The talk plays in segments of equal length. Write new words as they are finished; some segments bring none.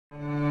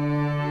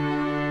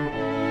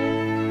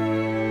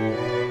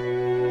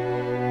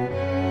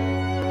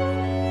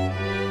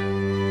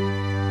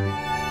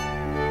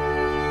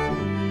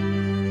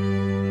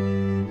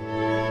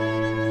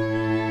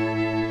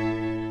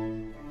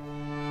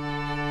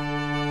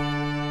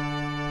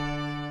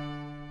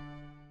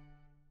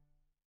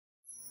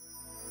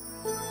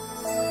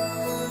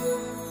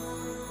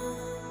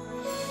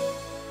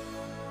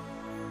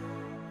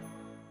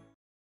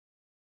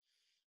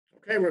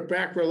we're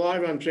back. We're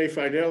live. I'm Jay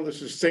Fidell.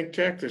 This is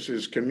ThinkTech. This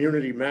is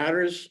Community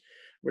Matters.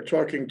 We're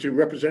talking to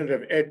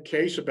Representative Ed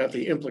Case about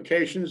the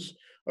implications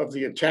of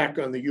the attack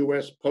on the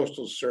U.S.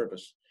 Postal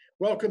Service.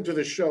 Welcome to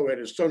the show, Ed.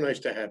 It's so nice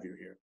to have you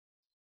here.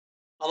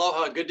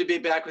 Aloha. Good to be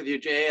back with you,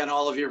 Jay, and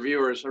all of your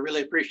viewers. I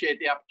really appreciate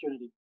the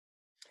opportunity.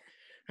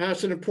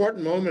 It's an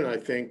important moment, I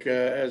think.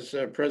 As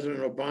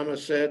President Obama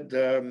said,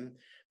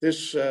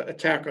 this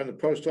attack on the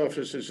post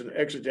office is an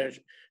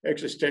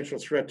existential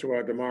threat to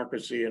our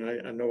democracy,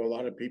 and I know a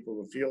lot of people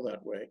will feel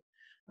that way.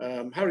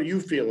 How do you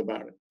feel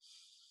about it?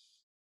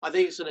 I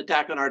think it's an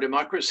attack on our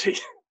democracy.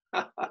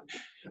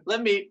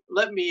 Let me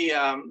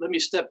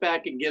step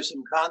back and give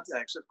some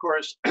context. Of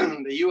course,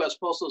 the U.S.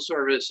 Postal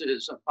Service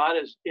is about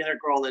as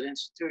integral an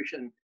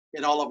institution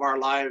in all of our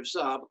lives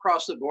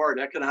across the board,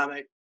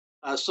 economic,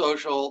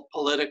 social,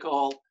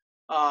 political,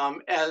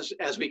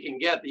 as we can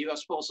get. The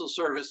U.S. Postal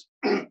Service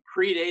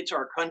predates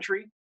our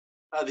country.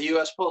 The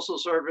U.S. Postal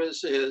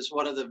Service is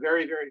one of the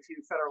very, very few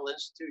federal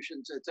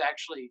institutions that's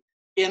actually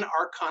in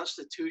our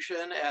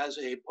Constitution as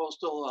a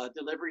postal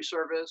delivery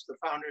service. The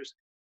founders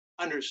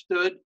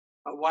understood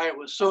why it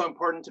was so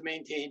important to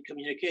maintain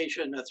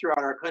communication throughout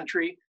our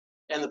country.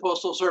 And the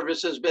Postal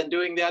Service has been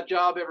doing that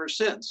job ever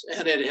since.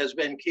 And it has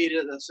been key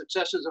to the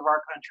successes of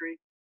our country.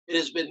 It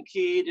has been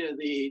key to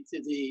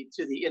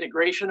the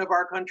integration of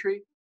our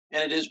country.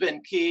 And it has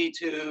been key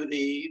to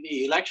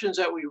the elections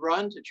that we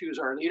run to choose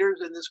our leaders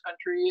in this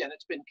country. And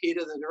it's been key to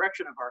the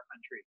direction of our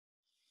country.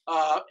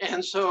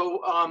 And so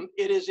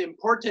it is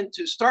important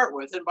to start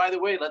with. And by the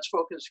way, let's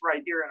focus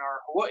right here in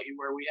our Hawaii,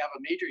 where we have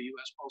a major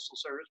U.S. Postal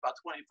Service, about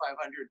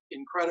 2,500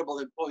 incredible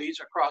employees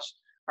across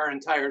our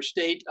entire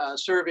state,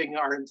 serving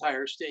our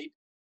entire state,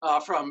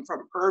 from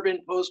urban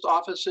post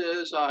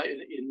offices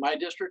in my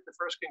district, the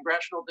first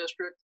congressional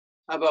district.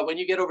 But when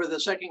you get over to the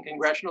second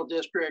congressional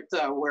district,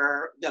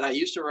 that I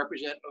used to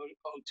represent,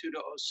 02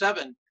 to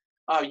 07,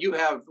 you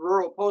have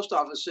rural post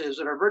offices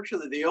that are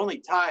virtually the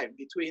only tie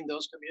between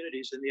those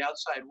communities and the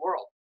outside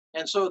world.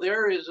 And so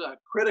there is a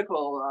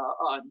critical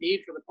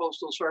need for the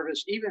Postal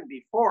Service even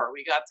before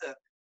we got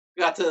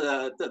to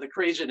the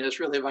craziness,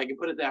 really, if I can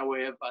put it that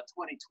way, of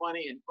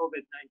 2020 and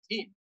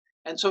COVID-19.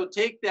 And so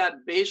take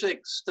that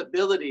basic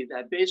stability,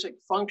 that basic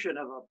function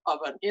of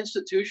an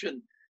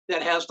institution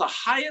that has the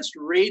highest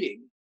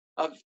rating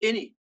of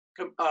any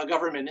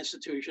government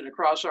institution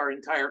across our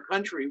entire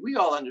country. We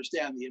all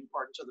understand the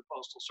importance of the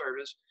Postal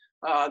Service.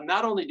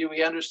 Not only do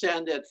we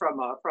understand it from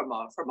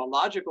a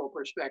logical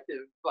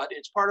perspective, but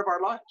it's part of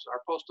our lives.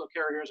 Our postal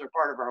carriers are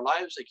part of our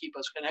lives. They keep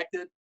us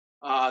connected.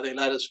 They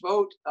let us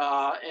vote,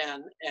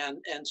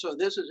 and so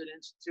this is an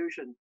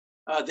institution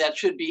that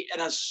should be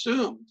an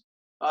assumed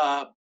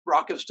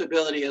rock of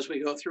stability as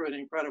we go through an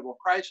incredible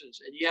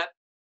crisis. And yet,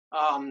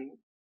 a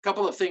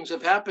couple of things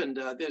have happened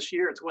this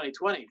year,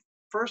 2020.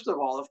 First of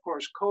all, of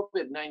course,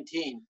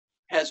 COVID-19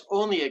 has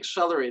only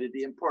accelerated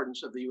the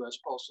importance of the U.S.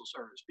 Postal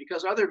Service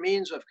because other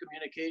means of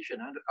communication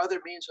and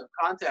other means of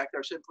contact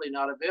are simply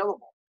not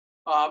available.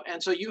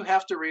 And so you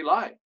have to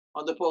rely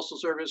on the Postal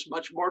Service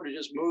much more to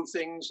just move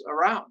things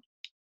around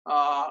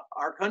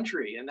our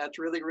country. And that's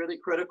really, really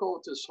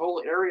critical to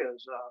whole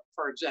areas.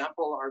 For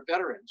example, our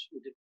veterans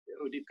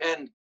who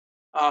depend,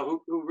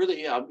 who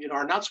really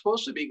are not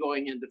supposed to be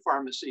going into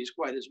pharmacies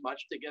quite as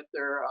much to get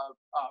their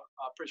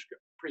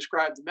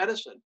prescribed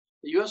medicine.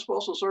 The U.S.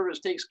 Postal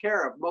Service takes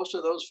care of most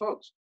of those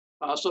folks.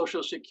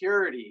 Social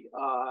Security,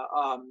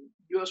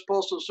 U.S.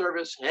 Postal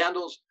Service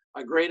handles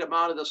a great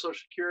amount of the Social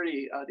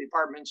Security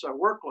Department's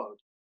workload.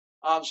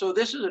 So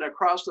this is an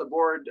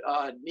across-the-board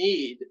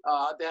need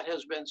that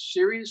has been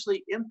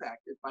seriously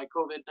impacted by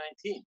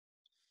COVID-19.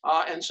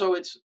 And so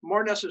it's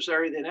more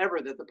necessary than ever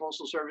that the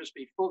Postal Service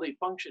be fully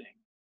functioning.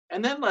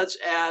 And then let's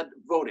add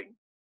voting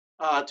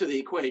to the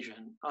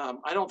equation.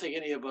 I don't think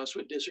any of us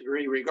would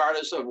disagree,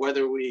 regardless of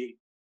whether we,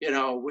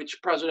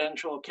 which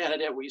presidential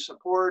candidate we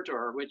support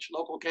or which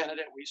local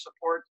candidate we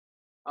support.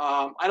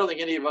 I don't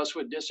think any of us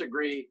would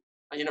disagree,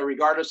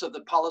 regardless of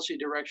the policy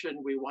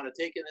direction we want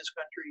to take in this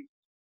country,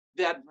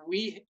 that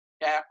we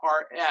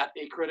are at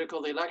a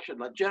critical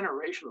election, a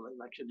generational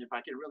election, if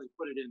I can really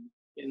put it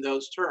in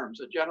those terms,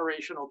 a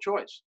generational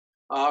choice,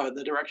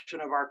 the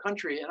direction of our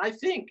country. And I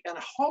think and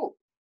hope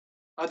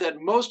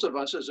that most of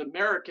us as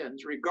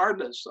Americans,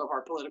 regardless of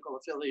our political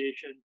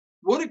affiliation,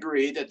 would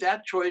agree that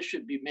that choice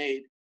should be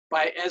made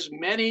by as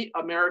many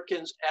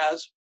Americans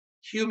as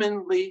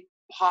humanly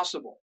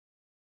possible.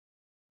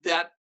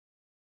 That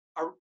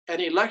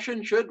an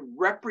election should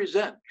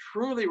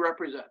truly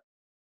represent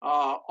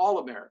all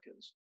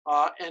Americans,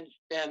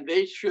 and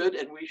they should,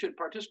 and we should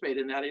participate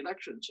in that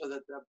election so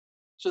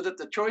that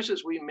the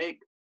choices we make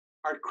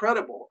are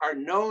credible, are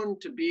known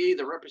to be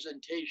the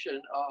representation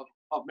of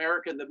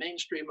America, the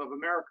mainstream of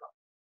America.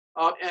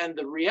 And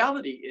the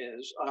reality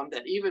is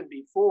that even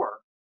before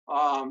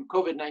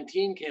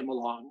COVID-19 came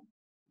along,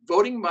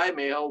 voting by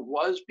mail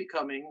was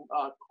becoming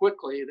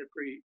quickly the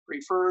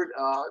preferred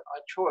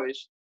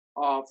choice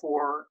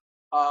for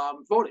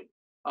voting.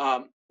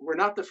 We're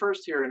not the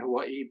first here in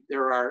Hawaii.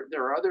 There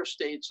are other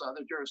states,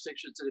 other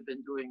jurisdictions that have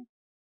been doing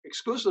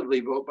exclusively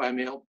vote by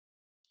mail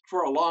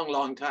for a long,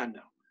 long time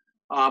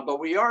now. But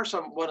we are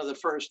one of the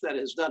first that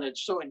has done it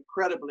so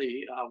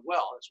incredibly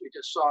well, as we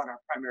just saw in our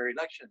primary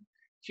election.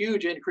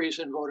 Huge increase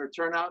in voter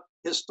turnout,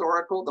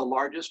 historical, the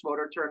largest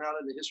voter turnout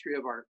in the history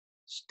of our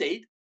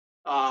state.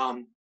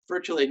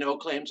 Virtually no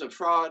claims of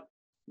fraud,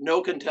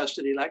 no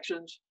contested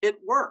elections. It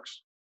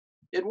works.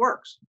 It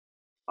works.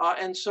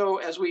 And so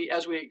as we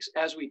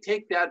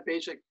take that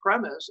basic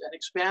premise and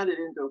expand it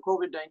into a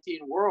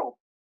COVID-19 world,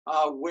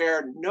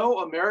 where no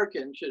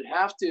American should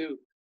have to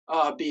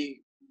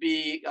be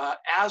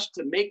asked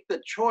to make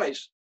the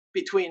choice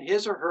between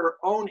his or her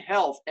own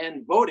health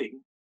and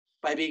voting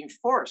by being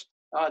forced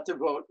to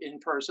vote in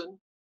person,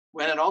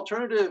 when an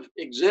alternative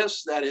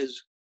exists that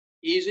is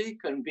easy,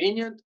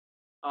 convenient,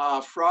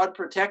 fraud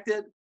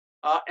protected,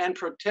 and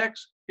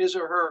protects his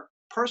or her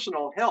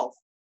personal health.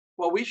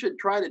 Well, we should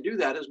try to do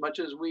that as much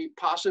as we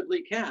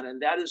possibly can,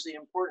 and that is the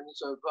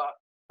importance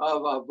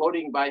of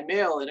voting by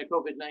mail in a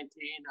COVID-19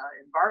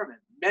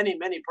 environment.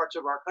 Many parts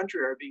of our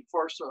country are being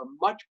forced to a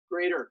much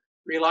greater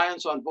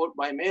reliance on vote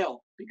by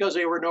mail because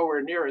they were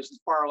nowhere near as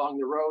far along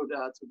the road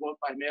to vote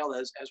by mail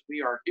as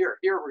we are here.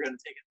 Here, we're going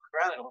to take it for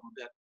granted a little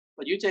bit.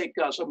 But you take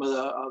some of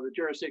the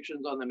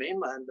jurisdictions on the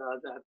mainland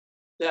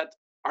that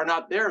are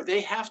not there,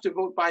 they have to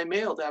vote by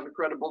mail to have a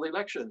credible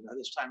election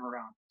this time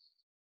around.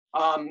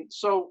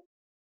 So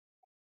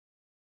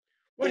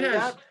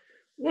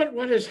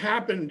What has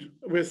happened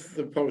with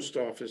the post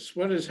office?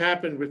 What has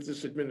happened with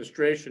this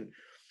administration?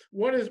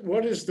 What are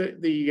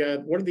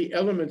the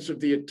elements of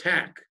the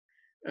attack,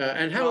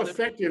 and how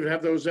effective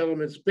have those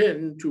elements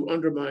been to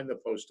undermine the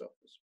post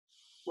office?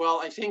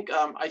 Well, I think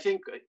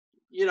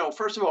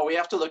first of all, we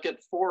have to look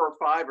at 4 or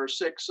 5 or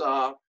 6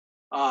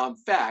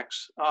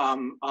 facts,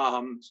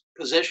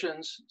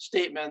 positions,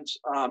 statements,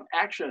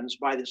 actions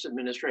by this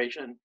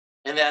administration,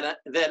 and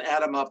then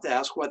add them up to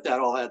ask what that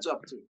all adds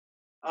up to.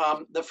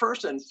 The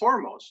first and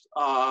foremost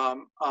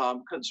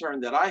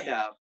concern that I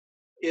have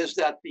is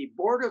that the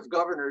Board of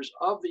Governors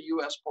of the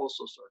U.S.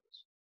 Postal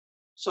Service.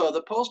 So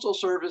the Postal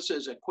Service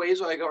is a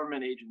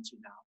quasi-government agency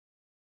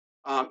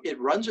now. It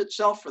runs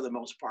itself for the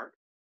most part.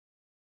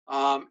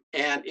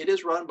 And it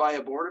is run by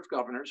a Board of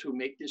Governors who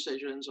make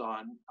decisions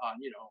on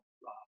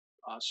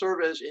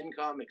service,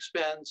 income,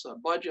 expense,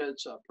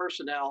 budgets,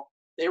 personnel.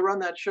 They run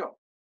that show.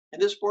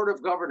 And this Board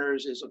of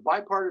Governors is a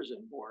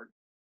bipartisan board.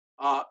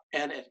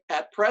 And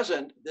at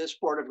present, this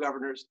Board of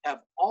Governors have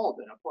all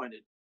been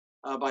appointed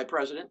by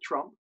President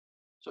Trump.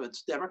 So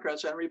it's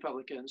Democrats and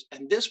Republicans.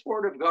 And this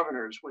Board of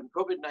Governors, when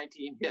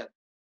COVID-19 hit,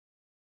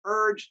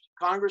 urged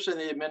Congress and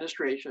the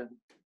administration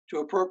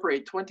to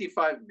appropriate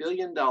 $25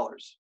 billion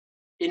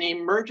in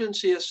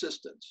emergency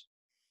assistance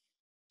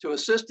to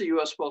assist the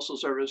U.S. Postal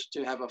Service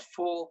to have a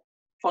full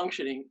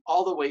functioning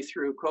all the way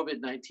through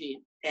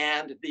COVID-19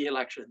 and the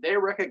election. They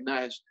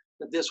recognized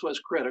that this was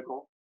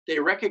critical. They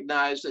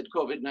recognized that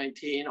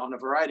COVID-19 on a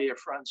variety of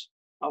fronts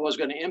was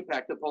going to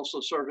impact the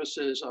Postal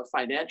Service's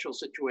financial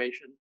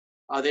situation.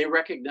 They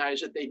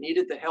recognized that they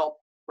needed the help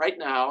right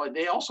now, and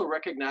they also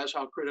recognized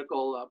how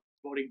critical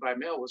voting by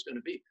mail was going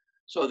to be.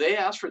 So they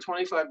asked for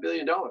 $25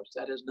 billion.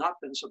 That has not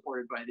been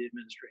supported by the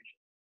administration.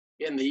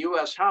 In the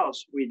U.S.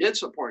 House, we did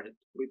support it.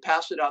 We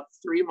passed it out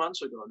 3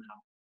 months ago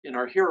now in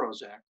our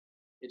HEROES Act.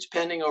 It's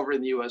pending over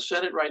in the U.S.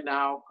 Senate right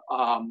now.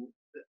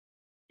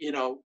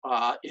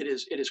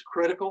 It is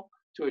critical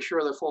to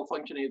assure the full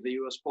functioning of the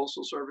U.S.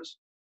 Postal Service.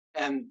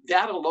 And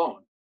that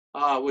alone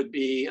would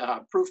be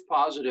proof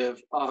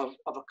positive of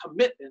a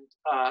commitment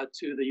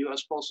to the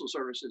U.S. Postal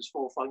Service's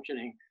full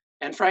functioning.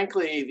 And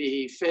frankly,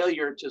 the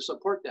failure to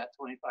support that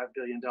 $25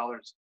 billion,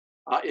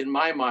 in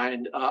my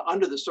mind,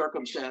 under the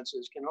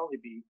circumstances, can only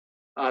be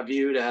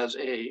viewed as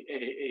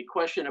a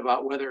question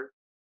about whether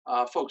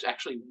folks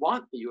actually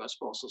want the U.S.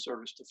 Postal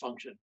Service to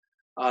function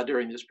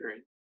during this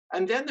period.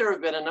 And then there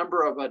have been a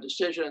number of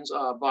decisions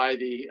by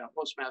the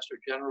Postmaster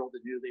General, the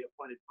newly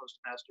appointed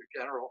Postmaster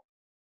General,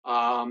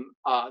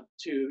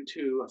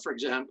 to for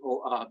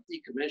example,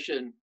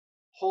 decommission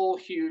whole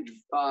huge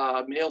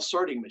mail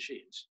sorting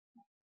machines,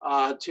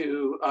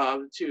 to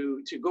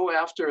go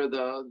after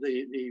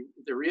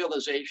the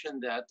realization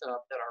that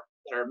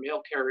our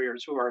mail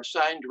carriers who are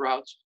assigned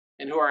routes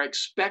and who are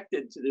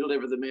expected to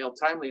deliver the mail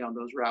timely on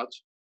those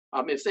routes,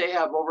 if they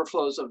have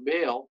overflows of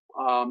mail,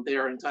 they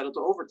are entitled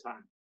to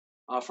overtime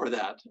for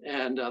that.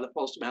 And the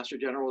Postmaster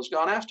General has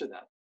gone after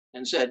that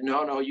and said,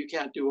 no, you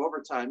can't do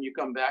overtime. You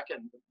come back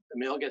and the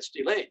mail gets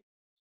delayed.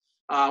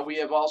 We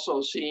have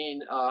also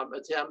seen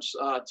attempts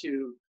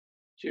to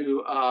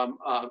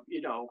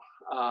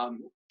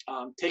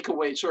take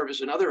away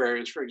service in other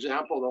areas. For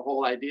example, the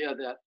whole idea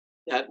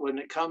that when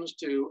it comes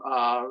to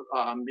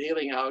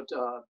mailing out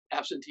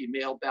absentee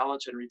mail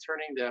ballots and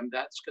returning them,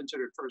 that's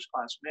considered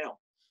first-class mail.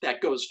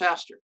 That goes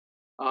faster.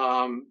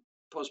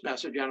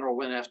 Postmaster General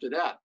went after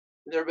that.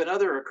 There have been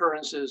other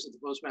occurrences that the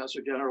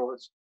Postmaster General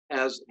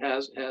has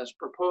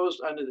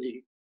proposed under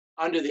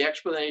the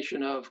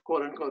explanation of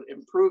quote unquote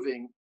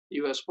improving the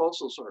U.S.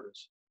 Postal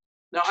Service.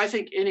 Now, I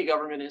think any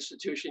government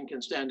institution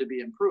can stand to be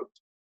improved.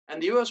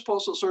 And the U.S.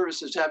 Postal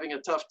Service is having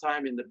a tough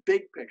time in the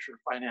big picture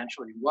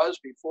financially. Was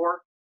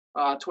before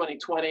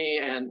 2020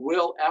 and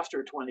will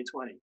after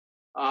 2020.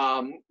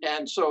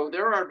 And so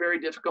there are very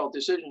difficult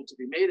decisions to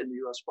be made in the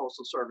U.S.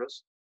 Postal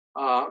Service.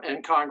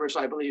 And Congress,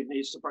 I believe,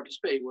 needs to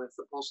participate with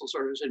the Postal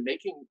Service in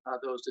making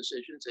those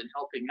decisions and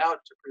helping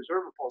out to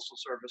preserve a Postal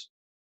Service.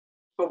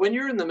 But when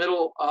you're in the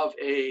middle of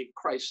a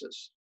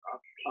crisis,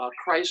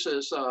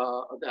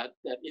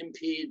 that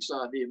impedes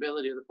the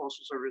ability of the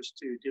Postal Service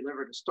to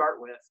deliver to start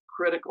with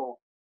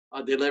critical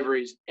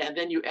deliveries, and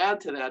then you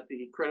add to that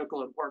the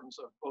critical importance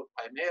of vote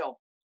by mail,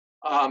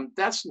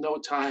 that's no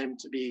time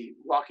to be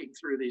walking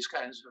through these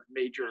kinds of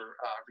major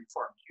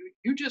reforms.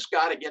 You just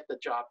got to get the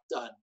job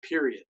done,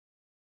 period.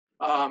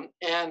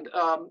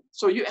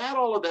 So you add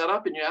all of that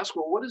up and you ask,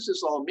 well, what does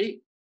this all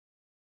mean?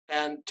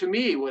 And to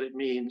me, what it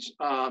means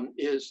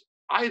is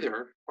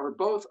either or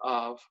both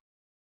of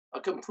a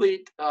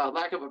complete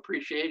lack of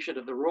appreciation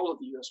of the role of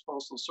the U.S.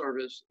 Postal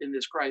Service in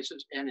this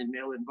crisis and in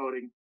mail-in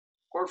voting,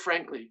 or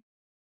frankly,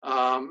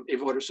 a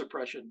voter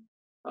suppression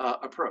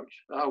approach,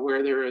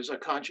 where there is a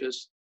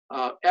conscious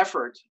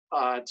effort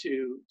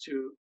to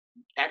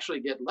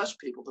actually get less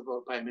people to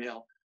vote by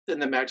mail than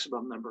the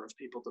maximum number of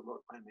people to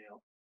vote by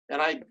mail.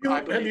 And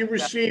Have you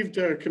received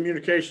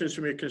communications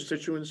from your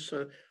constituents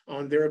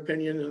on their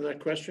opinion on that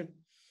question?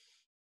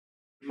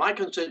 My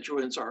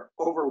constituents are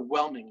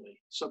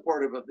overwhelmingly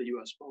supportive of the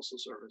U.S. Postal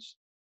Service.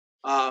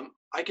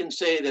 I can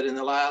say that in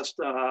the last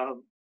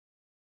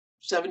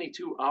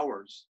 72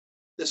 hours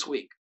this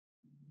week,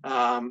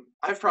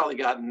 I've probably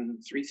gotten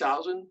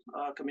 3,000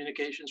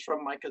 communications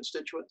from my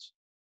constituents,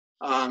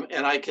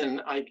 and I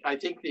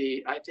think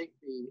the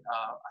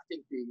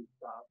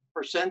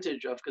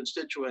percentage of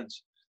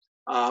constituents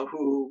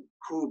who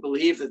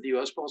believe that the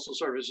U.S. Postal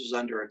Service is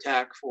under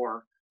attack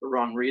for the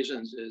wrong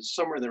reasons is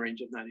somewhere in the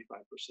range of 95%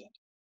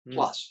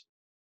 plus.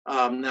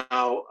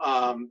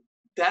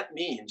 That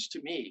means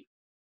to me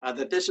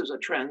that this is a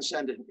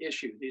transcendent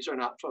issue. These are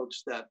not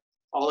folks that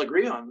all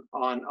agree on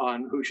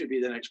who should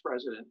be the next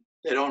president.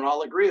 They don't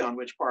all agree on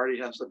which party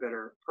has the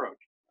better approach.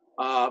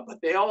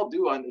 But they all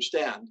do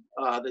understand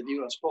that the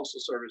U.S.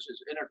 Postal Service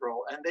is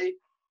integral, and they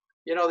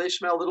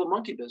smell little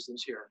monkey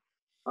business here.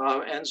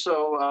 And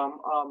so,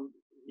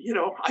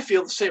 I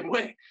feel the same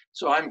way.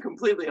 So I'm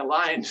completely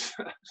aligned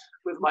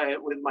with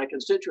my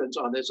constituents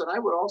on this. And I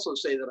would also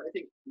say that I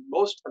think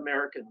most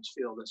Americans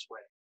feel this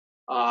way.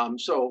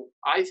 So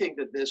I think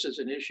that this is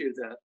an issue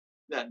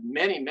that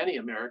many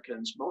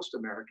Americans, most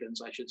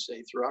Americans, I should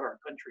say, throughout our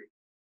country,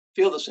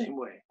 feel the same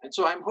way. And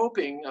so I'm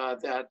hoping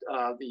that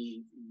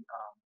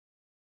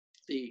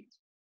the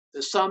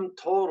sum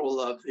total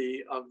of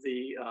the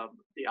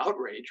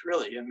outrage,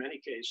 really, in many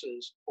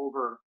cases,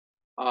 over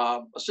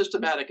a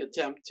systematic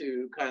attempt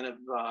to kind of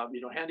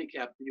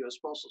handicap the U.S.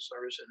 Postal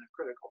Service in a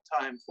critical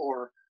time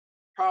for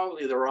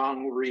probably the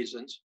wrong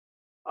reasons,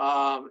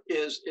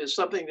 is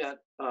something that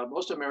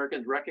most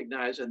Americans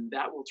recognize, and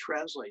that will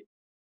translate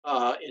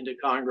into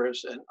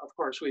Congress. And of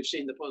course, we've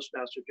seen the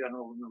Postmaster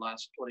General in the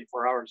last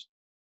 24 hours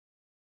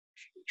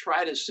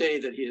try to say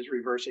that he is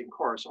reversing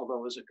course, although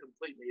it was a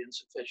completely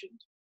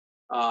insufficient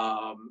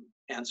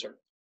answer.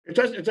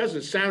 It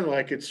doesn't sound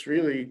like it's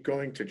really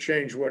going to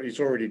change what he's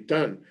already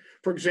done.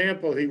 For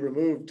example, he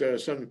removed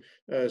some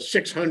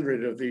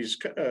 600 of these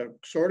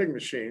sorting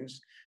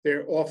machines.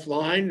 They're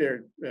offline,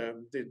 they're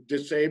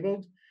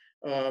disabled.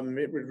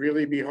 It would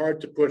really be hard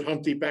to put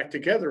Humpty back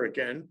together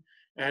again.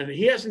 And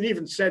he hasn't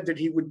even said that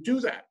he would do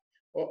that.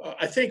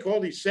 I think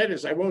all he said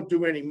is, I won't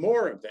do any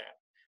more of that.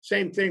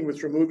 Same thing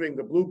with removing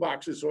the blue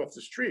boxes off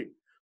the street.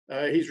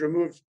 He's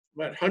removed,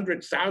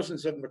 hundreds,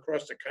 thousands of them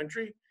across the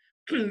country.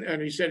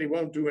 And he said he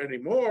won't do any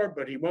more,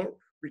 but he won't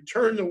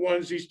return the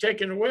ones he's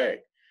taken away.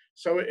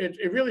 So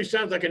it really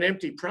sounds like an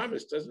empty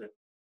promise, doesn't it?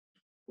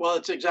 Well,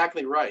 it's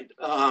exactly right.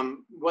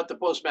 What the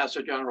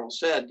Postmaster General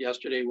said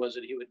yesterday was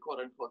that he would, quote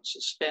unquote,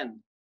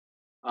 suspend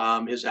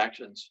his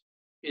actions.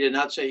 He did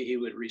not say he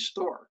would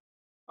restore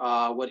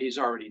what he's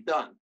already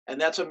done.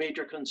 And that's a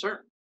major concern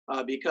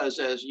because,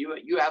 as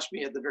you asked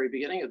me at the very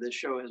beginning of this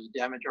show, has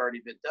damage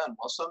already been done?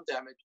 Well, some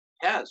damage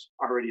has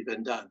already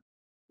been done.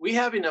 We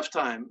have enough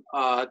time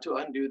to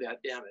undo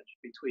that damage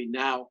between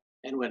now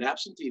and when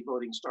absentee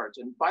voting starts.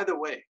 And by the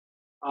way,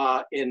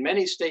 in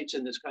many states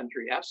in this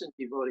country,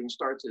 absentee voting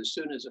starts as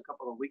soon as a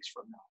couple of weeks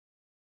from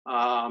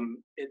now.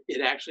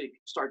 It actually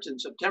starts in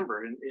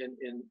September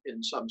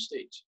in some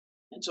states.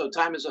 And so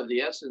time is of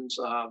the essence.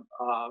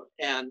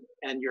 And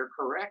you're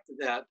correct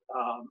that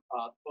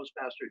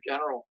Postmaster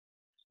General,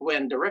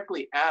 when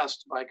directly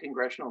asked by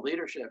congressional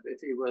leadership if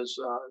he was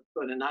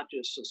going to not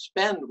just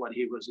suspend what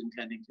he was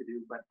intending to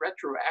do, but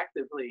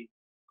retroactively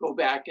go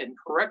back and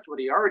correct what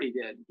he already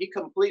did, he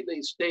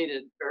completely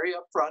stated very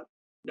upfront,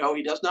 no,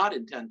 he does not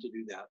intend to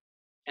do that.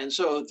 And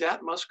so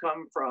that must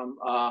come from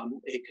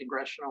a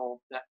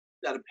congressional,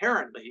 that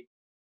apparently,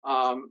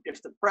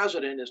 if the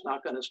president is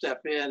not going to step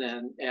in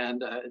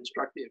and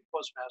instruct the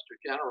Postmaster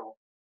General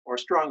or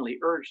strongly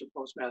urge the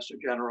Postmaster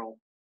General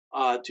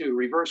to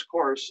reverse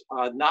course,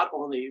 not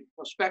only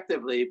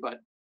prospectively, but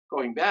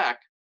going back.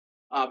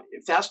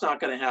 If that's not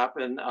going to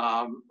happen,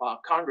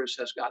 Congress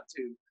has got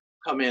to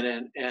come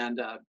in and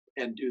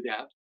do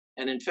that.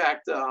 And in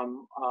fact,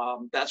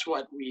 that's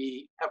what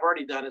we have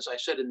already done, as I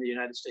said, in the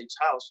United States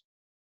House.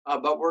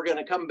 But we're going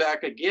to come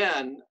back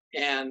again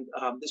and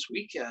this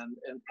weekend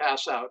and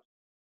pass out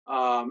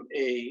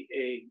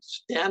a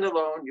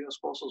standalone U.S.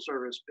 Postal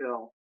Service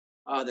bill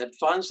that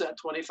funds that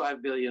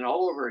 25 billion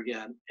all over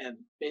again, and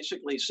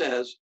basically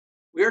says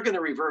we are going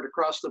to revert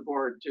across the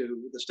board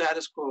to the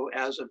status quo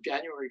as of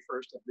January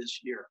 1st of this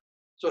year.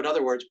 So in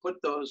other words, put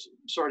those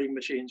sorting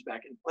machines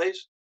back in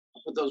place,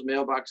 put those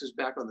mailboxes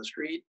back on the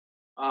street.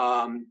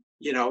 The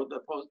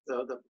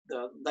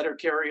letter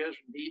carriers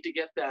need to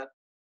get that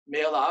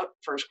mail out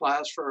first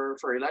class for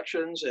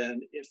elections,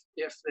 and if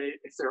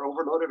they're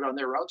overloaded on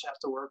their routes, have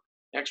to work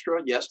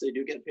extra. Yes, they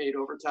do get paid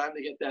overtime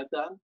to get that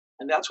done,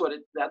 and that's what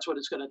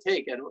it's going to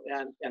take.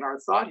 And our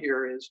thought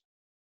here is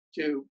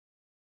to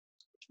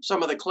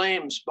some of the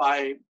claims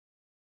by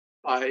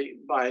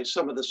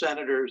some of the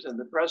senators and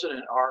the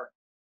president are,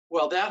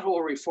 well, that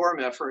whole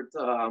reform effort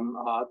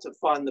to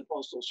fund the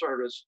Postal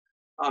Service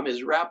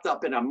is wrapped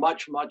up in a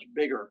much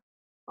bigger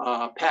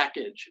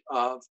package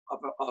of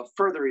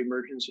further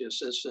emergency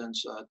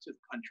assistance to the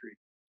country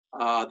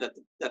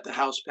that the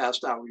House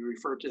passed out. We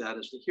refer to that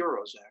as the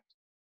HEROES Act.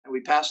 And we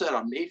passed that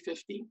on May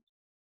 15th,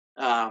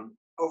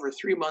 over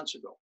 3 months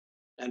ago.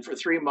 And for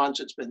 3 months,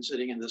 it's been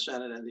sitting in the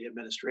Senate and the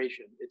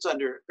administration. It's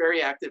under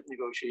very active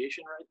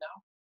negotiation right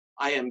now.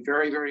 I am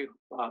very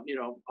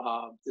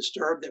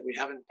disturbed that we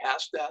haven't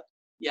passed that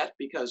yet,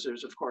 because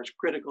there's, of course,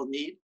 critical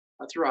need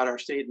throughout our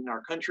state and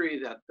our country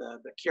that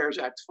the CARES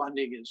Act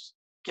funding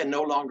can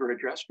no longer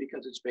address,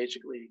 because it's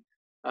basically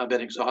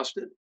been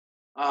exhausted.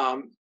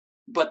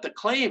 But the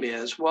claim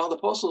is, well, the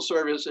Postal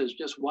Service is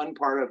just one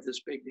part of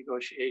this big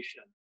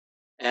negotiation,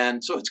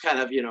 and so it's kind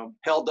of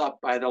held up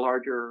by the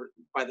larger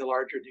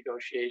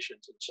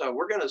negotiations. And so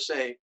we're going to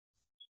say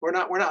we're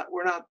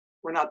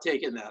not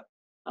taking that.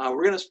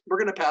 We're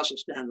going to pass a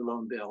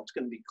standalone bill. It's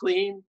going to be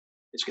clean.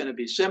 It's going to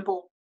be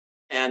simple,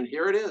 and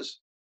here it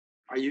is.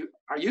 Are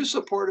you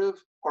supportive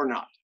or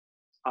not?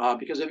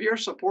 Because if you're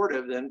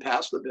supportive, then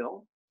pass the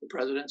bill. The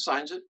president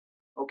signs it.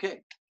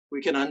 Okay,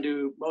 we can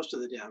undo most of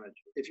the damage.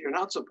 If you're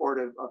not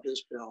supportive of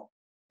this bill,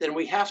 then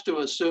we have to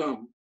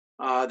assume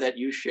that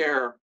you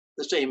share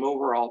the same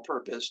overall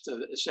purpose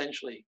to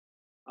essentially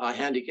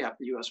handicap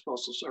the U.S.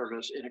 Postal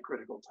Service in a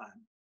critical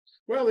time.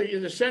 Well,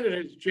 the Senate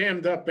has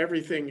jammed up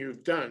everything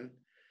you've done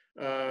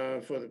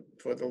for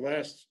the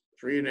last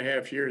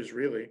 3.5 years,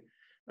 really.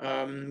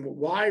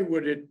 Why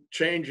would it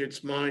change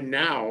its mind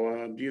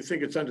now? Do you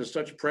think it's under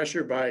such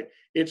pressure by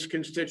its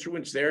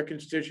constituents, their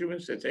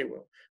constituents, that they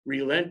will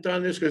relent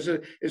on this? Because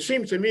it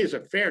seems to me there's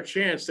a fair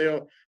chance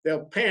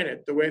they'll pan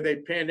it the way they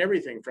pan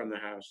everything from the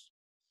House.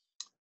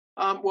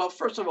 Well,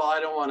 first of all, I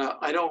don't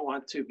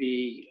want to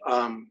be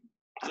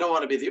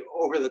the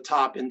over the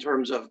top in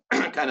terms of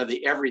kind of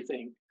the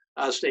everything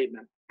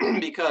statement,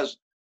 because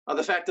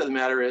the fact of the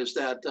matter is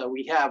that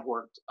we have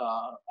worked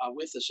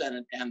with the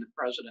Senate and the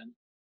president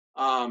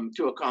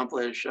to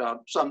accomplish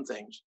some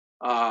things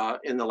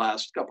in the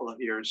last couple of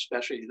years,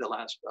 especially the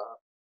last,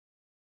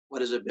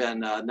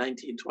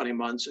 19, 20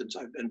 months since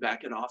I've been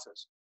back in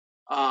office.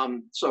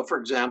 So, for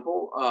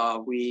example,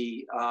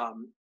 we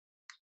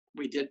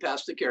did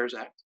pass the CARES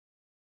Act,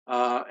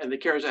 and the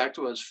CARES Act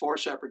was 4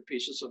 separate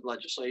pieces of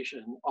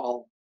legislation,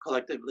 all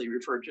collectively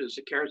referred to as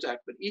the CARES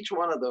Act. But each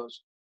one of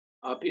those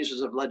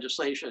pieces of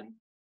legislation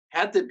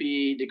had to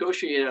be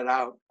negotiated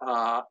out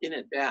in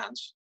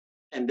advance,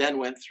 and then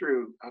went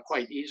through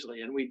quite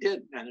easily. And we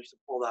did manage to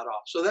pull that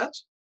off. So that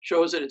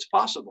shows that it's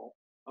possible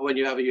when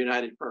you have a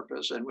united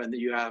purpose and when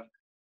you have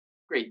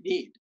great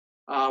need.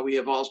 We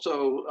have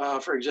also,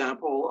 for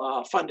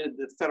example, funded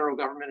the federal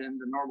government in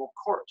the normal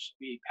course.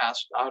 We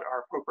passed out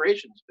our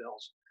appropriations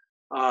bills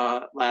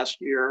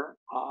last year,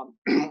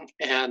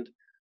 and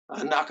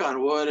knock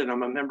on wood, and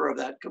I'm a member of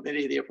that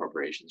committee, the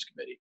Appropriations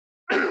Committee.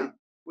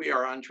 We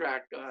are on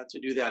track to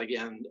do that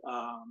again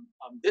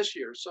this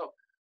year. So.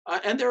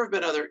 And there have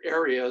been other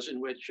areas in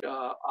which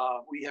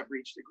we have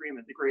reached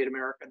agreement. The Great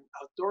American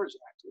Outdoors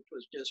Act, which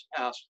was just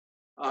passed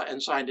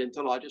and signed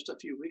into law just a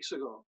few weeks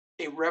ago,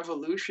 a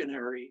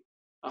revolutionary,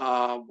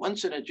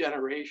 once in a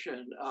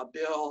generation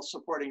bill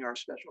supporting our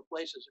special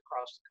places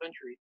across the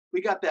country.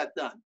 We got that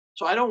done.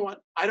 So I don't want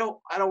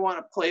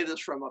to play this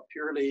from a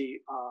purely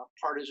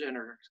partisan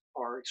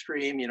or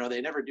extreme.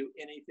 They never do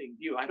anything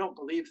view. I don't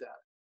believe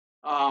that,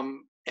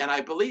 and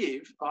I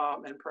believe,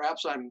 and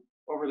perhaps I'm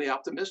overly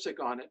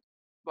optimistic on it,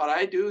 but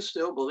I do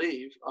still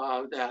believe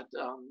that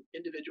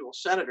individual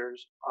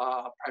senators,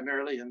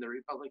 primarily in the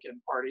Republican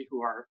Party,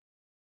 who are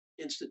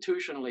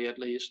institutionally, at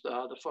least,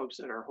 the folks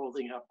that are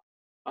holding up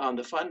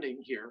the funding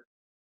here,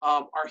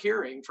 are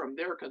hearing from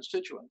their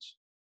constituents.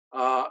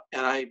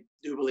 And I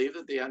do believe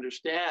that they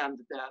understand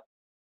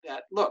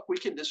that look, we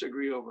can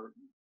disagree over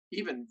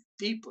even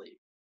deeply,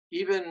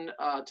 even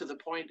to the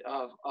point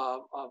of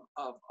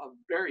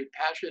very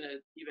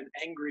passionate, even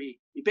angry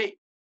debate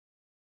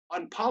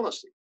on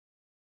policy.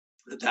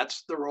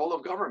 That's the role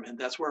of government.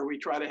 That's where we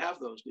try to have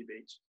those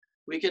debates.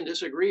 We can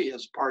disagree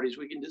as parties.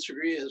 We can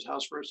disagree as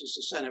House versus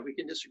the Senate. We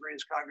can disagree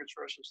as Congress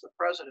versus the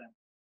president.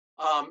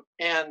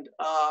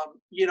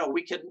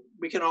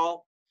 We can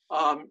all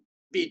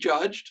be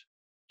judge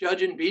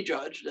and be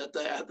judged at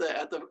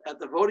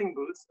the voting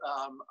booth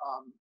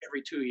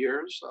every 2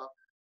 years,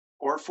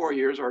 or 4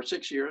 years, or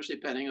 6 years,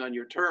 depending on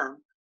your term,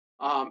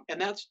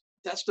 and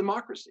that's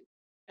democracy,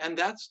 and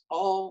that's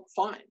all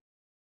fine.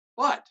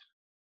 But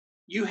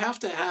you have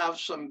to have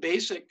some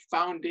basic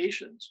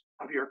foundations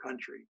of your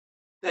country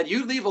that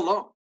you leave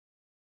alone,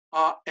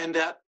 and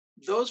that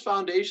those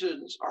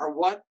foundations are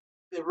what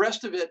the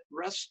rest of it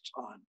rests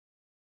on.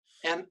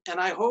 And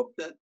I hope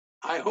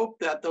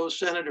that those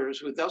senators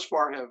who thus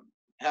far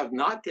have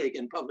not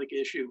taken public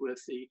issue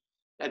with the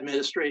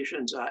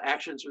administration's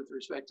actions with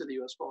respect to the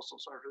U.S. Postal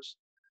Service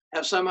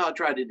have somehow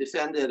tried to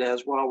defend it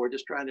as well. We're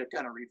just trying to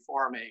kind of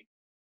reform a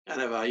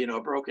kind of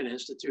a broken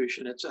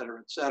institution, et cetera,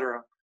 et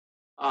cetera.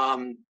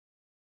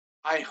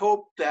 I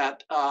hope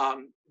that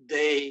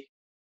they,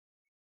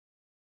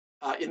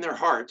 in their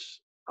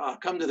hearts,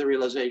 come to the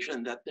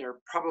realization that there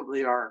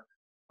probably are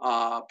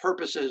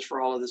purposes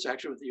for all of this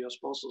action with the U.S.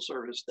 Postal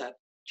Service that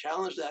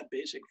challenge that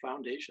basic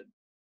foundation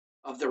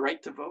of the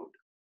right to vote.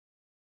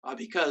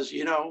 Because,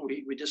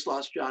 we just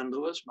lost John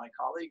Lewis, my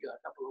colleague,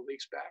 a couple of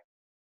weeks back.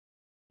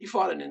 He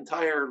fought an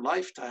entire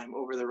lifetime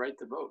over the right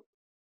to vote.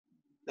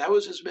 That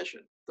was his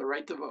mission, the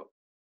right to vote.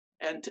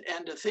 And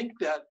to think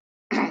that,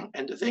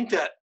 and to think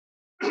that,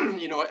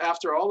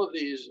 after all of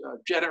these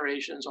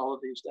generations, all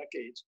of these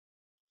decades,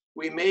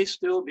 we may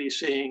still be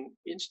seeing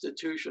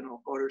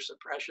institutional voter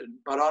suppression,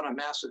 but on a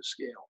massive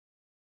scale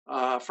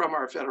from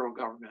our federal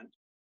government.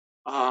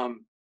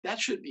 That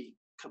should be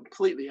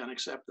completely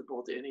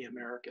unacceptable to any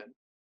American,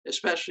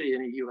 especially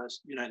any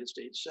United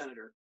States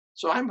senator.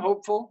 So I'm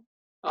hopeful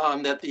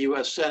that the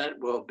U.S. Senate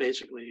will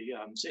basically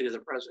say to the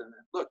president,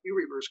 look, you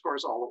reverse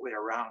course all the way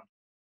around,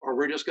 or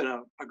we're just going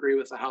to agree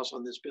with the House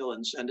on this bill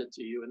and send it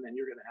to you, and then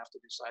you're going to have to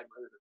decide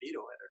whether to veto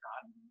it or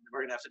not. And we're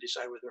going to have to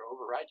decide whether to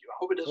override you. I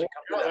hope it doesn't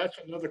come to that.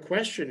 That's another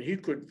question. He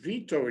could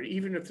veto it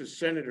even if the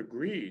Senate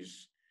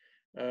agrees.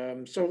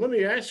 So let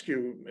me ask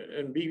you,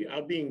 and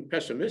I'm being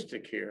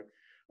pessimistic here.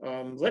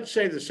 Let's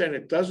say the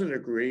Senate doesn't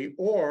agree,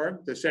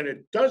 or the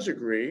Senate does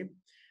agree,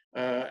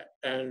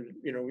 and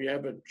we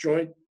have a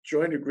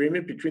joint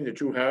agreement between the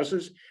two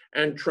houses,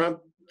 and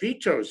Trump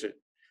vetoes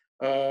it.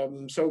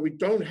 So we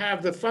don't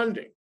have the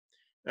funding.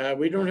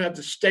 We don't have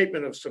the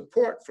statement of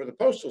support for the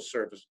Postal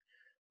Service.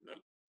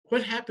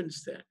 What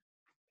happens then?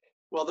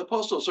 Well, the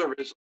Postal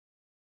Service,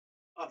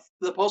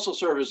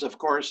 of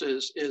course,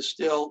 is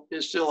still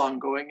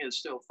ongoing, is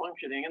still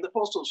functioning, and the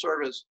Postal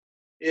Service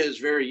is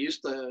very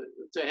used to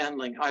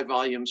handling high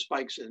volume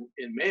spikes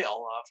in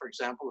mail. For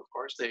example, of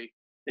course, they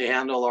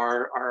handle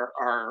our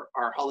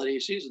holiday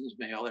season's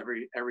mail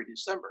every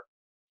December.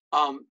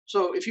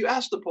 So if you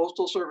ask the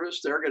Postal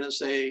Service, they're going to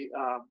say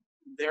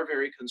they're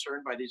very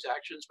concerned by these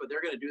actions, but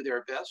they're going to do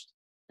their best,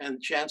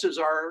 and chances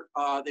are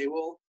they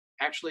will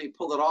actually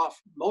pull it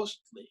off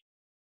mostly.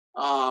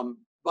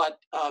 But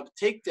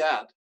take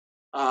that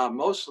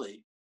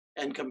mostly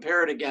and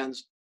compare it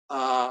against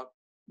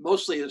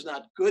mostly is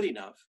not good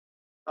enough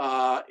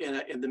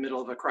in the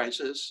middle of a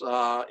crisis.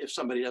 If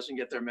somebody doesn't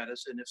get their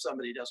medicine, if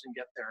somebody doesn't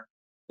get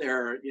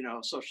their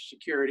Social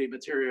Security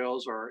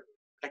materials or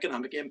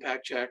economic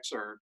impact checks,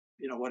 or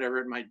whatever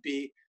it might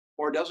be,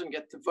 or doesn't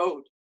get to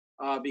vote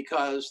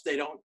because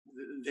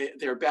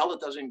their ballot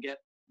doesn't get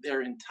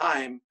there in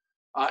time,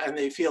 and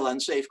they feel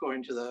unsafe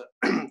going to the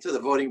to the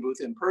voting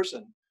booth in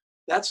person.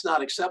 That's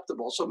not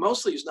acceptable. So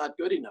mostly is not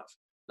good enough.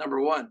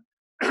 Number one.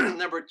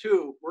 Number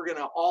two, we're going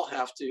to all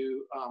have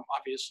to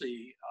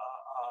obviously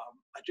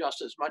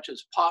adjust as much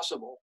as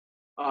possible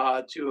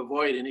to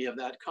avoid any of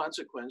that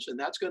consequence, and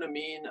that's going to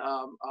mean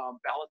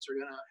ballots are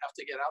going to have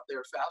to get out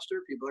there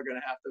faster. People are going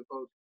to have to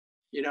vote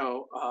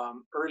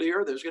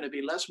earlier. There's going to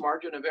be less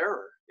margin of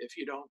error if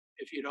you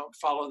don't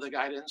follow the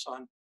guidance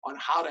on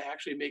how to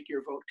actually make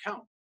your vote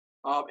count.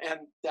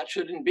 And that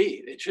shouldn't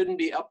be. It shouldn't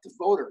be up to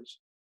voters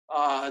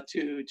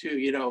to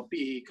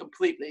be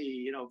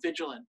completely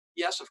vigilant.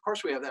 Yes, of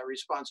course we have that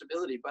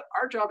responsibility, but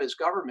our job as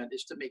government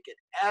is to make it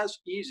as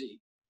easy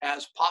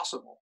as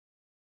possible,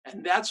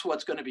 and that's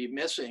what's going to be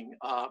missing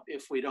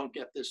if we don't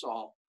get this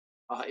all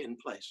in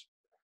place.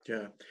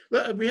 Yeah,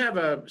 we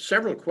have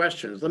several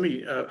questions. Let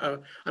me.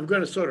 I'm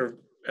going to sort of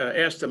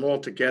ask them all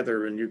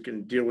together, and you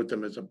can deal with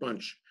them as a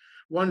bunch.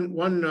 One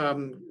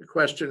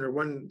question, or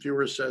one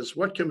viewer says,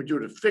 "What can we do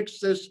to fix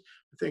this?"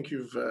 I think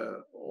you've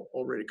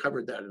already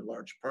covered that in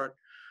large part.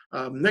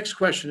 Next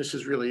question. This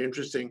is really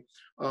interesting.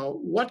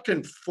 What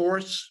can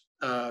force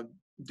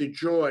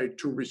DeJoy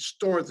to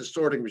restore the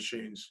sorting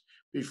machines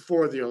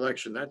before the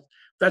election?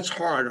 That's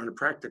hard on a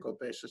practical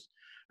basis.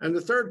 And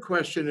the third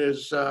question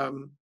is.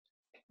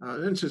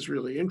 This is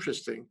really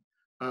interesting.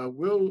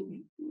 Will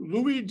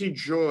Louis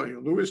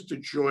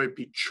DeJoy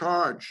be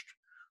charged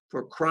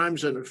for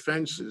crimes and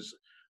offenses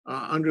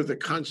under the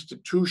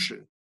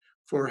Constitution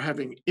for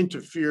having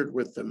interfered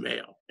with the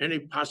mail? Any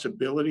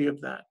possibility of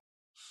that?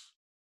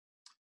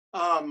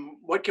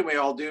 What can we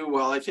all do?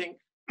 Well, I think,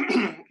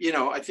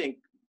 I think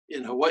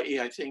in Hawaii,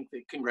 I think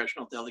the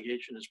congressional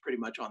delegation is pretty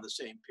much on the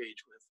same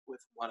page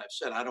with what I've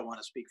said. I don't want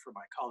to speak for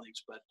my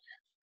colleagues, but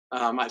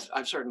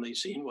I've certainly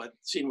seen what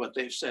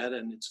they've said,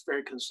 and it's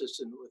very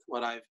consistent with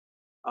what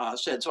I've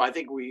said. So I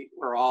think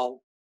we're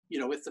all,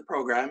 with the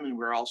program, and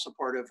we're all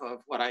supportive of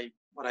what I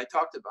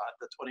talked about,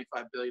 the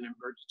 25 billion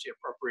emergency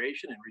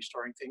appropriation and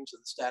restoring things to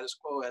the status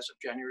quo as of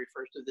January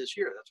 1st of this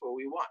year. That's what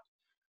we want.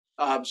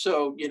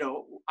 So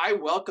I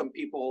welcome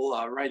people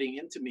writing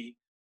into me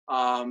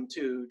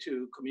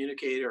to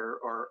communicate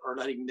or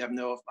letting them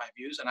know of my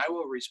views, and I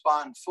will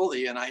respond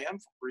fully, and I am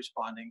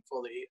responding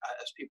fully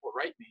as people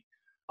write me,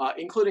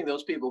 including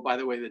those people, by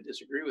the way, that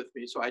disagree with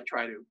me. So I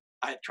try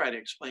to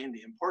explain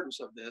the importance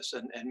of this,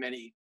 and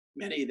many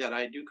that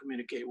I do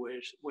communicate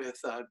with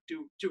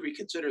do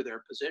reconsider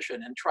their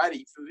position and try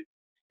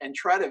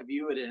to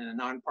view it in a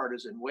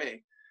nonpartisan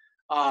way.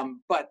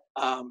 But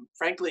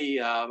frankly,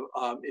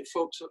 if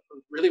folks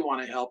really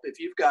want to help, if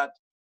you've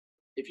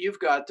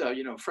got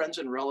friends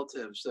and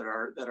relatives that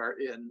are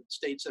in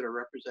states that are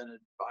represented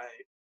by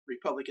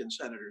Republican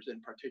senators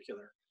in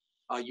particular,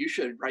 you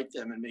should write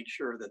them and make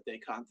sure that they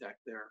contact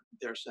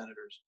their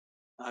senators,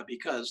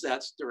 because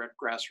that's direct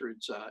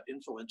grassroots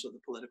influence of the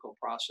political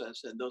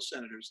process, and those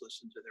senators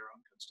listen to their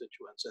own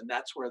constituents, and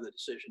that's where the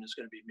decision is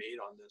going to be made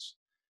on this.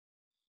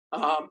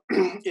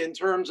 In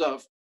terms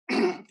of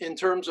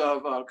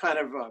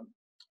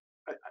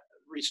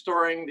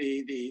restoring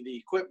the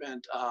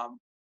equipment,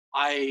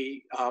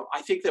 I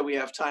think that we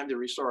have time to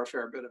restore a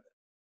fair bit of it.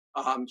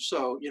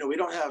 So we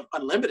don't have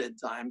unlimited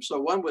time. So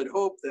one would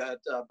hope that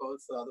both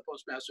the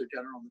Postmaster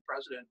General and the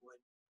President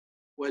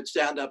would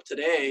stand up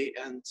today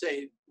and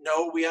say,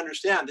 no, we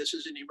understand this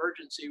is an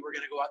emergency. We're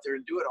going to go out there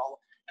and do it all,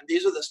 and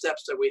these are the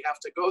steps that we have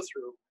to go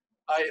through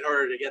in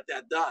order to get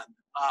that done.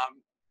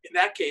 In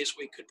that case,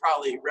 we could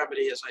probably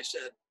remedy, as I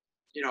said,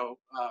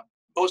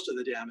 most of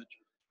the damage,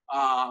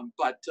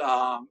 but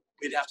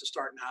we'd have to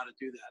start now to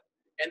do that.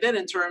 And then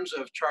in terms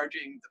of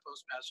charging the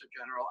Postmaster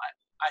General,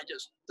 I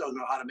just don't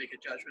know how to make a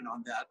judgment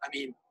on that. I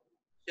mean,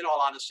 in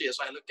all honesty, as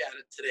I look at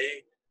it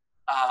today,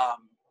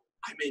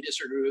 I may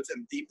disagree with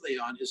him deeply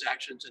on his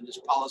actions and his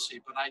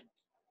policy, but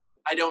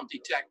I don't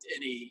detect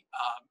any,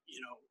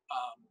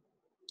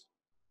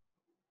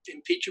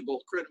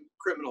 impeachable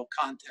criminal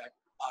conduct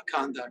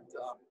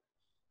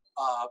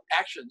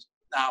actions.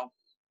 Now,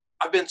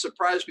 I've been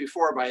surprised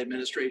before by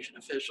administration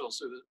officials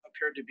who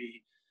appeared to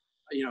be,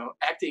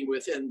 acting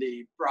within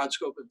the broad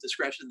scope of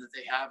discretion that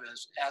they have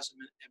as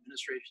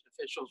administration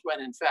officials, when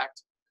in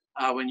fact,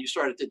 when you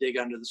started to dig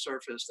under the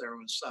surface, there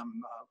was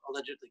some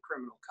allegedly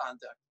criminal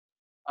conduct.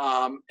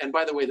 And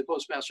by the way, the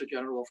Postmaster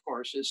General, of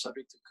course, is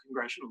subject to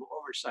congressional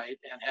oversight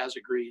and has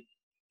agreed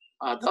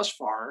thus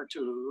far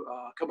to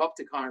come up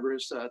to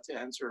Congress to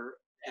answer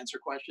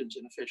questions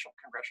in official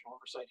congressional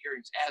oversight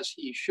hearings, as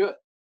he should.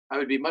 I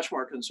would be much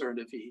more concerned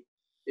if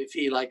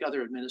he, like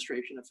other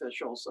administration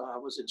officials,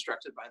 was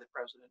instructed by the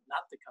president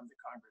not to come to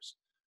Congress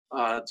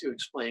to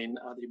explain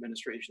the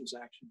administration's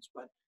actions.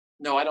 But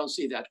no, I don't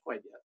see that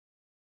quite yet.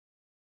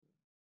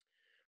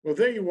 Well,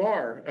 there you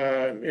are,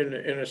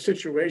 in a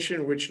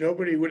situation which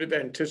nobody would have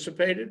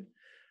anticipated,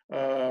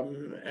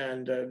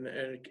 and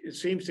it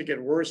seems to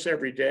get worse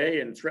every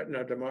day and threaten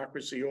our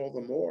democracy all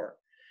the more.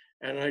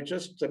 And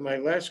my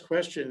last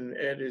question,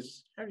 Ed,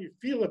 is how do you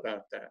feel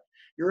about that?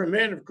 You're a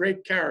man of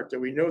great character.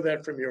 We know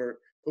that from your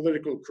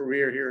political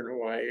career here in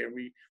Hawaii, and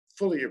we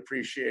fully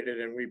appreciate it,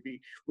 and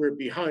we're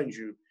behind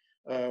you.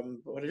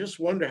 But I just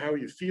wonder how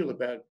you feel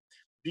about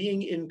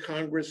being in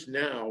Congress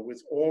now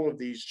with all of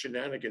these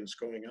shenanigans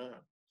going on.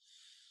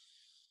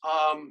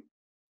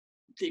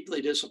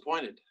 Deeply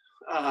disappointed.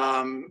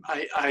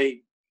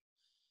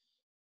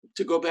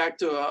 To go back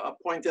to a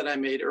point that I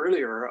made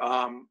earlier,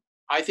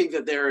 I think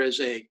that there is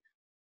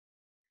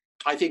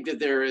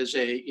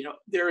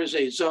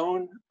a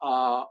zone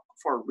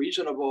for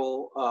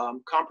reasonable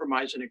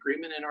compromise and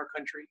agreement in our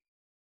country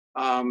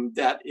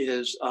that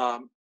is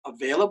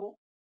available,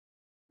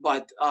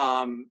 but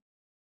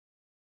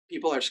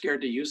people are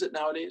scared to use it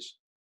nowadays.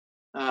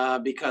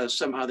 Because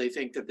somehow they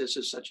think that this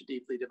is such a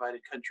deeply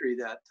divided country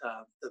that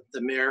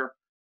the mere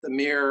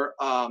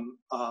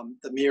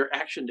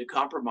action to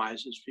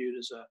compromise is viewed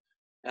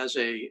as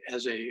a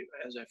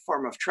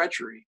form of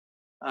treachery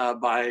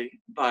by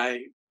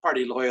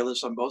party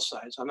loyalists on both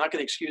sides. I'm not going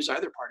to excuse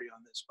either party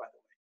on this, by the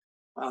way.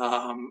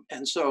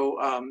 And so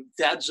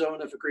that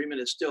zone of agreement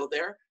is still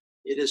there.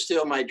 It is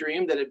still my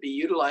dream that it be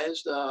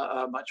utilized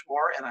much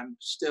more, and I'm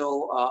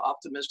still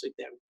optimistic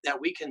that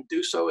we can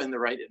do so in the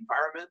right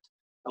environment,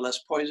 a less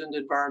poisoned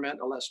environment,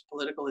 a less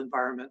political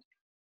environment.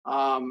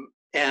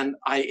 And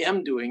I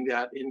am doing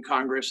that in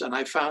Congress. And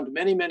I found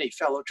many, many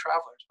fellow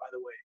travelers, by the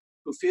way,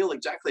 who feel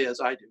exactly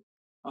as I do,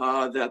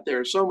 that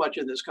there's so much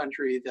in this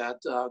country that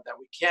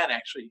we can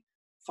actually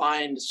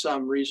find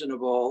some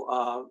reasonable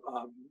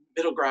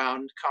middle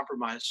ground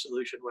compromise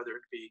solution, whether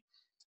it be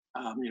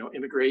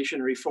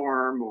immigration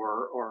reform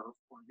or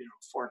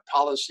foreign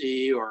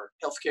policy or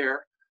healthcare.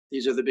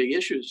 These are the big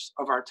issues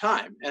of our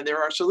time. And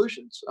there are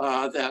solutions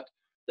that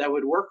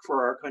would work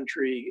for our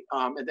country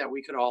and that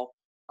we could all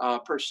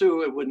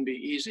pursue. It wouldn't be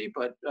easy,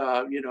 but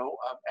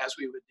as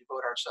we would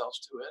devote ourselves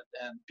to it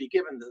and be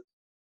given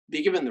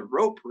the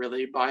rope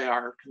really by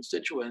our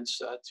constituents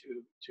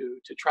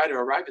to try to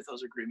arrive at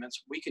those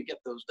agreements, we could get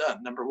those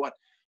done. Number one.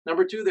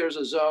 Number two, there's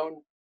a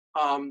zone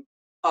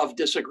of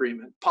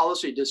disagreement,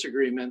 policy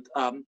disagreement,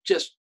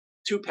 just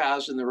two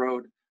paths in the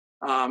road,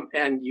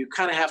 and you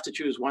kind of have to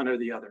choose one or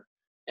the other.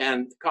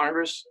 And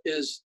Congress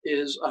is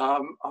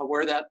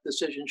where that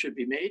decision should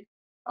be made,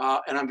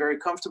 and I'm very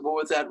comfortable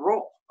with that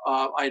role.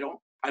 I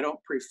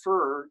don't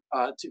prefer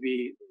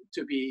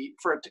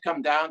for it to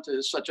come down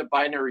to such a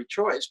binary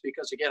choice,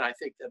 because again, I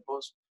think that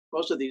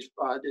most of these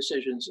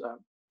decisions,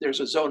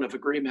 there's a zone of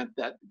agreement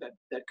that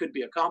could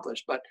be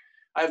accomplished. But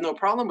I have no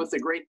problem with the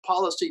great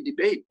policy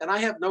debate, and I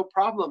have no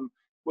problem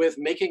with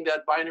making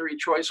that binary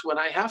choice when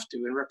I have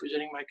to in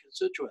representing my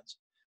constituents.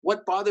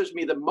 What bothers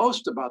me the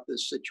most about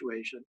this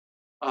situation,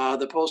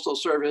 the Postal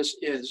Service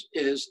is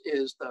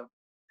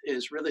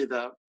really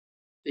the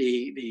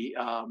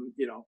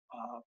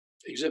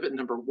exhibit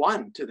number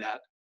one to that,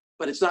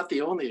 but it's not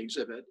the only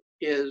exhibit,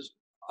 is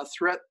a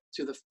threat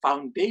to the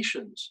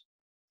foundations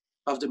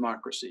of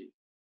democracy.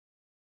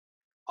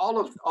 All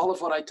of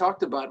what I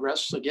talked about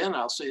rests, again,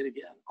 I'll say it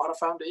again, on a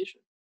foundation.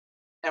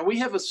 And we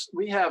have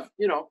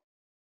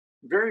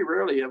very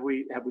rarely have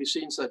we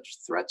seen such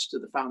threats to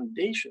the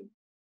foundation,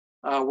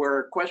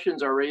 where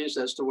questions are raised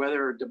as to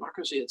whether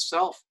democracy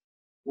itself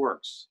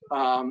works.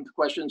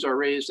 Questions are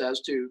raised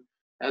as to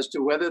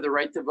whether the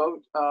right to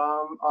vote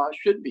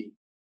should be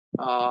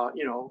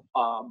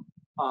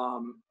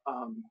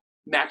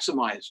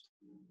maximized.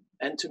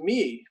 And to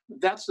me,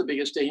 that's the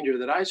biggest danger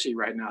that I see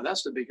right now.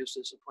 That's the biggest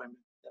disappointment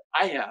that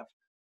I have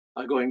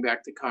going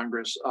back to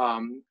Congress,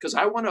 because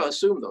I want to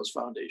assume those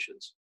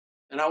foundations,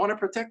 and I want to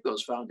protect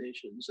those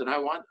foundations, and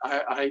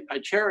I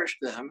cherish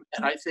them,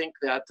 and I think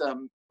that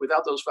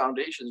without those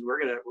foundations, we're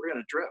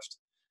gonna drift.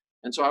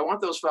 And so I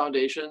want those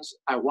foundations.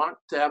 I want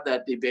to have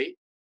that debate.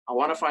 I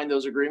want to find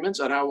those agreements,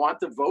 and I want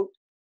to vote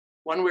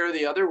one way or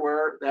the other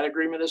where that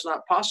agreement is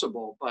not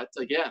possible. But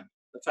again,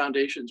 the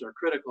foundations are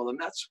critical, and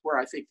that's where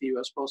I think the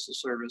U.S. Postal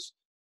Service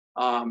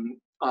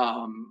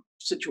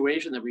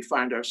situation that we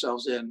find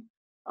ourselves in,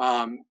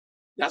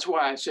 that's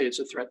why I say it's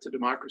a threat to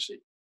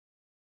democracy.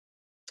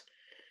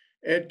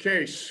 Ed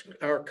Case,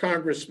 our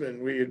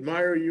congressman, we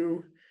admire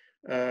you.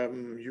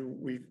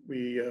 We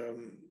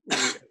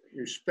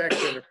respect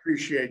and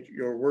appreciate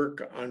your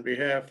work on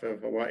behalf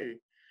of Hawaii,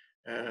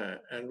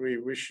 and we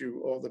wish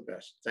you all the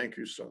best. Thank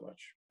you so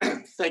much.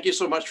 Thank you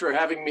so much for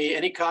having me.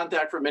 Any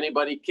contact from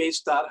anybody,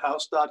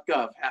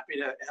 case.house.gov. Happy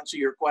to answer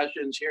your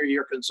questions, hear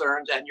your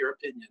concerns and your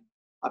opinion.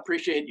 I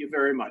appreciate you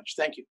very much.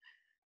 Thank you.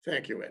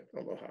 Thank you, Ed.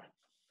 Aloha.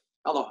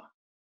 Aloha.